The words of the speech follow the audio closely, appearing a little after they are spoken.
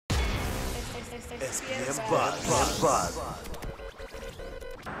Buzz.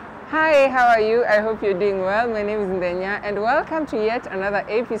 Hi, how are you? I hope you're doing well. My name is Ndenya and welcome to yet another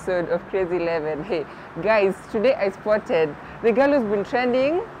episode of Crazy 11. Hey, guys, today I spotted the girl who's been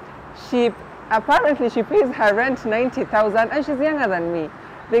trending. Apparently she pays her rent 90,000 and she's younger than me.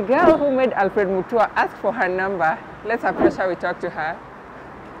 The girl who made Alfred Mutua ask for her number. Let's approach her, we talk to her.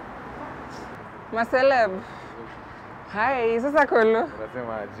 Celeb. Hi, sasa kolo.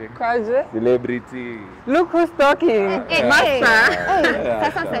 Kwaje? Celebrity. Look who's talking. Master.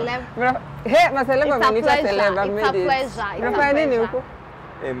 Sasa Celeb. Hey, Celeb amenita Celeb. It's a pleasure. Unafanya nini huko?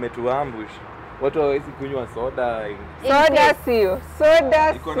 Metuambush. Watu hawezi kunywa soda. Soda sio.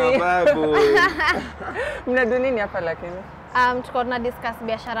 Soda Iko na babu. Mnadu nini hapa lakini? Tuko na discuss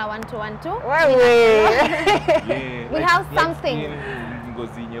biashara 1212. Wewe. We have something.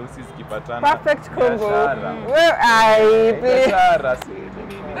 Ngozi nyeusi zikipatana. Perfect combo. Well, biashara si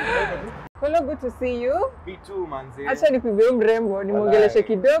nini. Hello, good to see you. Me too, manzi. Acha nikupe mrembo, nimuongeleshe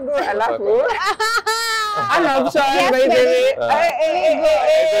kidogo alafu. Ana option by the way.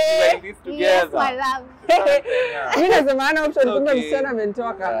 Yes, my love. Mimi nasema ana option kumbe msichana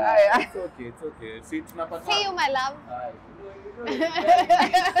ametoka. Haya. It's okay. See, tunapata. See you, my love.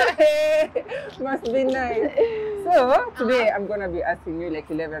 Must be nice. So today I'm gonna be asking you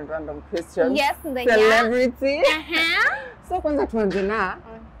like 11 random questions. Yes, Celebrity. So kwanza tuanze na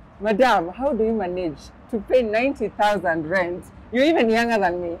Madam, how do you manage to pay 90,000 rent? You're even younger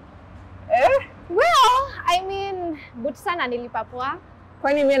than me. Well, I mean, but sana nilipa poa.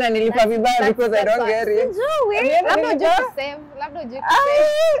 Kwani mimi nilipa vibaya because I don't get it. Labda ujue kusave.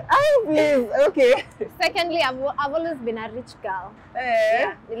 Please. Okay. Secondly, I've always been a rich girl.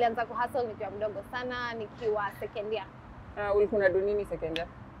 Yeah. Nilianza kuhustle nikiwa mdogo sana, nikiwa second year. Ulikuwa unadu nini second year?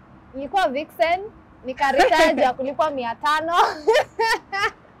 Nilikuwa Vixen, nikaretire ya kulipwa 500.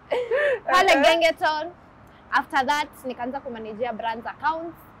 Pale Gengeton. After that, nikaanza kumanagea brands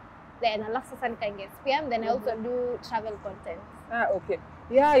accounts. Then alafu sasa nikaingia SPM, then I also do travel content. Okay.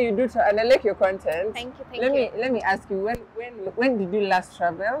 Yeah, you do, and I like your content. Thank you. Let me ask you, when did you last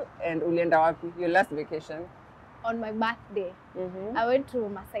travel and ulienda wapi? Your last vacation? On my birthday. I went to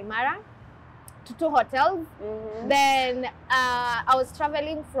Masai Mara, to 2 hotels. Then I was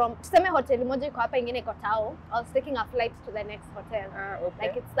traveling from tuseme hoteli moja iko hapa ingine iko Tao. I was taking a flight to the next hotel. Okay.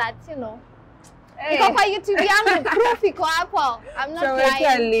 Like it's that, you know. Iko kwa YouTube yangu, proof iko hapo. I'm not lying.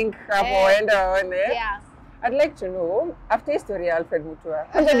 So link hapo enda one. Yeah. I'd like to know, after history Alfred Mutua,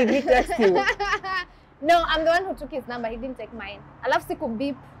 how did he text you? No, I'm the one who took his number. He didn't take mine. Alafu siku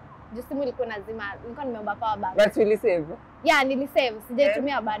beep. Juu simu ilikuwa nazima. Nilikuwa nimeomba power bank. But will you save? Yeah, nilisave.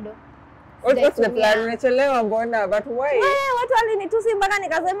 Sijaitumia bado. What's the plan? Unachelewa mbona? But why? Watu walinitusi mpaka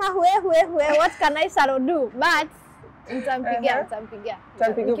nikasema huwe. What can I shall do? But nitampigia.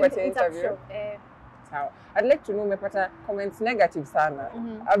 Utampigia kwa interview. Sawa. I'd like to know umepata comments negative sana.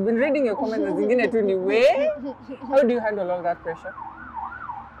 I've been reading your comments zingine tu ni we. How do you handle all that pressure?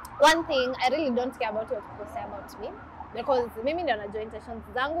 One thing, I really don't care about what people say about me because mimi ndio najua intentions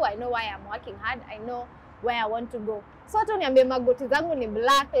zangu. I know why I'm working hard. I know where I want to go. So hata uniambie magoti zangu ni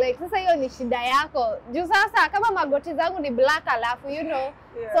black, like sasa hiyo ni shida yako. Juu sasa kama magoti zangu ni black alafu you know.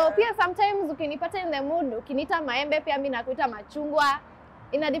 Yeah. So pia sometimes ukinipata in the mood, ukiniita maembe pia mimi nakuita machungwa.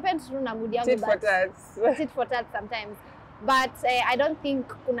 Ina depend tu na mood yangu. Tit for tat sometimes. But I don't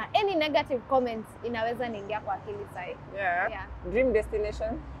think kuna any negative comments inaweza niingia kwa akili sai. Yeah. Dream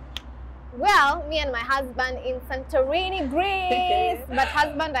destination? Well, me and my husband in Santorini, Greece. But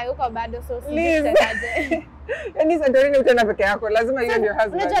husband hayuko bado so sijui. Yaani Santorini utaenda peke yako, lazima you and your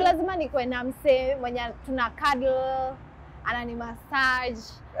husband. Unajua lazima nikuwe na msee mwenye tuna cuddle, anani massage,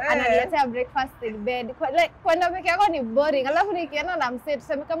 ananiletea breakfast in bed. Kwenda peke yako ni boring. Alafu nikienda na msee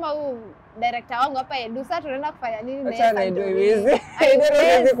tuseme kama huu director wangu hapa Edu, sasa tunaenda kufanya nini na Santorini? Acha na iwezi.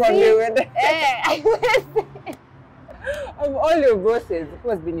 Haiwezi kwambia uende. Of all your bosses, who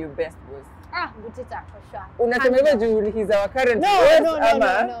has been your best boss? Butita for sure. Unasema hivyo juu he's our current boss?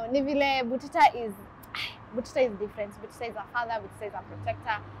 No. Ni vile Butita is different. Butita is a father, Butita is a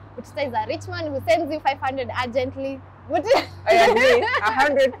protector. Butita is a rich man who sends you 500 urgently. I agree,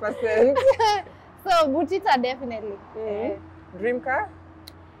 100%. So Butita definitely. Dream car?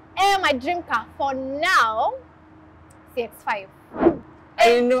 My dream car for now, CX-5.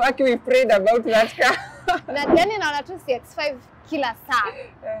 I know, actually we prayed about that car. Yani naona tu CX-5 kila saa.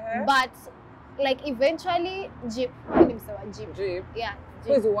 But like eventually Jeep. Mimi msewa Jeep. Yeah.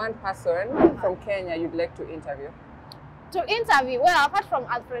 Who is one person from Kenya you'd like to interview? To interview? Well, apart from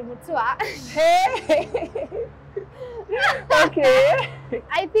Alfred Mutua. Hey! Okay.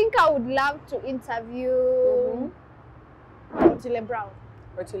 I think I would love to interview Otile Brown.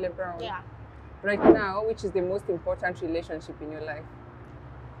 Otile Brown? Yeah. Right now, which is the most important relationship in your life?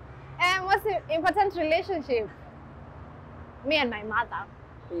 Most important relationship? Me and my mother.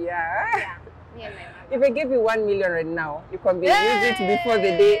 Yeah. Yeah, me and my mother. If I give you 1 million right now, you can use it before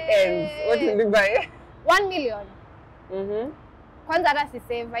the day ends. What will you buy? 1 million. Mm-hmm. Kwanza hata si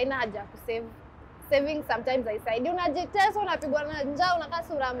save, haina haja ya kusave. Saving sometimes haisaidia. Unajitesa, unapigwa na njaa, unakaa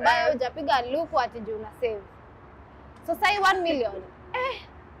sura mbaya, hujapiga luku ati juu una save. So say 1 million.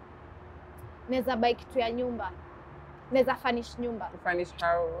 Neza buy kitu ya nyumba. Neza furnish nyumba. Furnish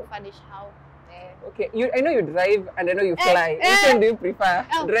how? Furnish how? Okay, I know you drive and I know you fly. Which one do you prefer?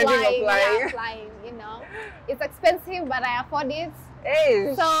 Driving flying, or flying? Yeah, flying, you know. It's expensive, but I afford it.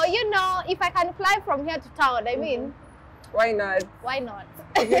 Hey. So, you know, if I can fly from here to town, I mean, why not? why not?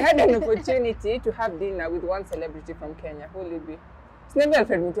 If you had an opportunity to have dinner with one celebrity from Kenya, who will it be? Sinemi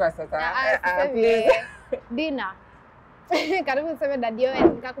Alfred Mutua sasa. Please. Dinner. Karibu niseme Daddy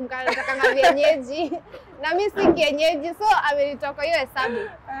Owen nikakumkanga vienyeji. Na mimi si kienyeji, so amenitoka hiyo hesabu.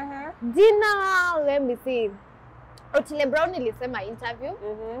 Dinner, let me see. Otile Brown nilisema interview.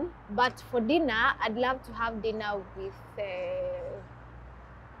 But for dinner, I'd love to have dinner with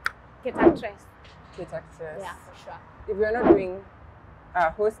Kate actress. Kate actress. Yeah, for sure. If you're not doing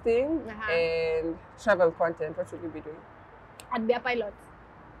hosting and travel content, what should you be doing? I'd be a pilot.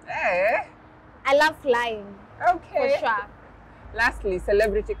 Eh? I love flying. Okay. For sure. Lastly,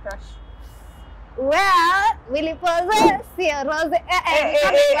 celebrity crush. Well, Willie Pose, Sia Rose.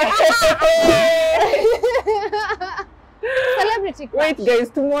 Celebrity crush. Wait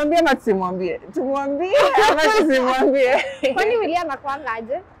guys, tumwambie ama tusimwambie? Tumwambie ama tusimwambie? Kwani William anakuanga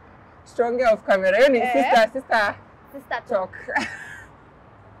aje? Stronger off camera. Hiyo ni sister talk.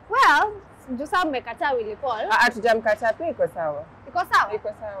 Well, juu sasa mmekataa Willie Paul. Hatujamkataa pia iko sawa. Iko sawa? Iko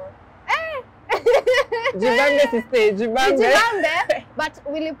sawa. Jibange sister, jibange. But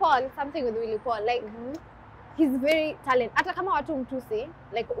Willie Paul, something with Willie Paul, like he's very talented. Hata kama watu mtusi,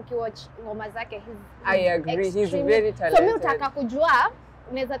 like ukiwatch ngoma zake, I agree, he's very talented. So mimi utaka kujua,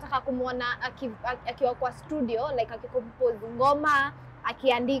 unaweza taka kumuona akiwa kwa studio, like akikompose ngoma,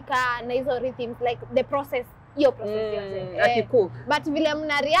 akiandika na hizo rhythms, like the process, hiyo process yote. Akikook. But vile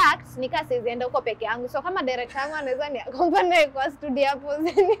mna react, nika sizienda huko peke yangu. So kama director wangu anaweza ni accompany kwa studio hapo.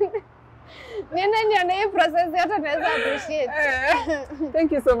 Niende nione hii process yote naweza appreciate.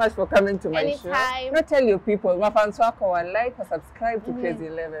 Thank you so much for coming to my show. Now tell your people, my fans wako wa like or subscribe to Crazy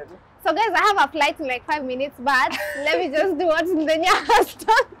 11. So guys, I have a flight in like 5 minutes, but let me just do what Ndenya has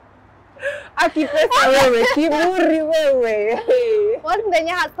done. Akipesa wewe, kiburi wewe. What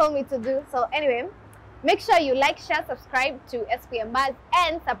Ndenya has told me to do. So anyway, make sure you like, share, subscribe to SPM Buzz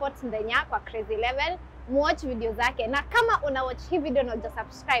and support Ndenya kwa Crazy 11. Watch video zake. Na kama una watch hii video na uja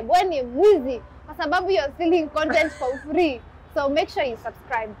subscribe, wewe ni mwizi kwa sababu you're stealing content for free. So make sure you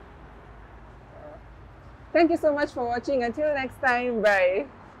subscribe. Thank you so much for watching. Until next time, bye.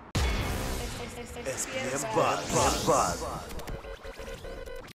 SPM Buzz.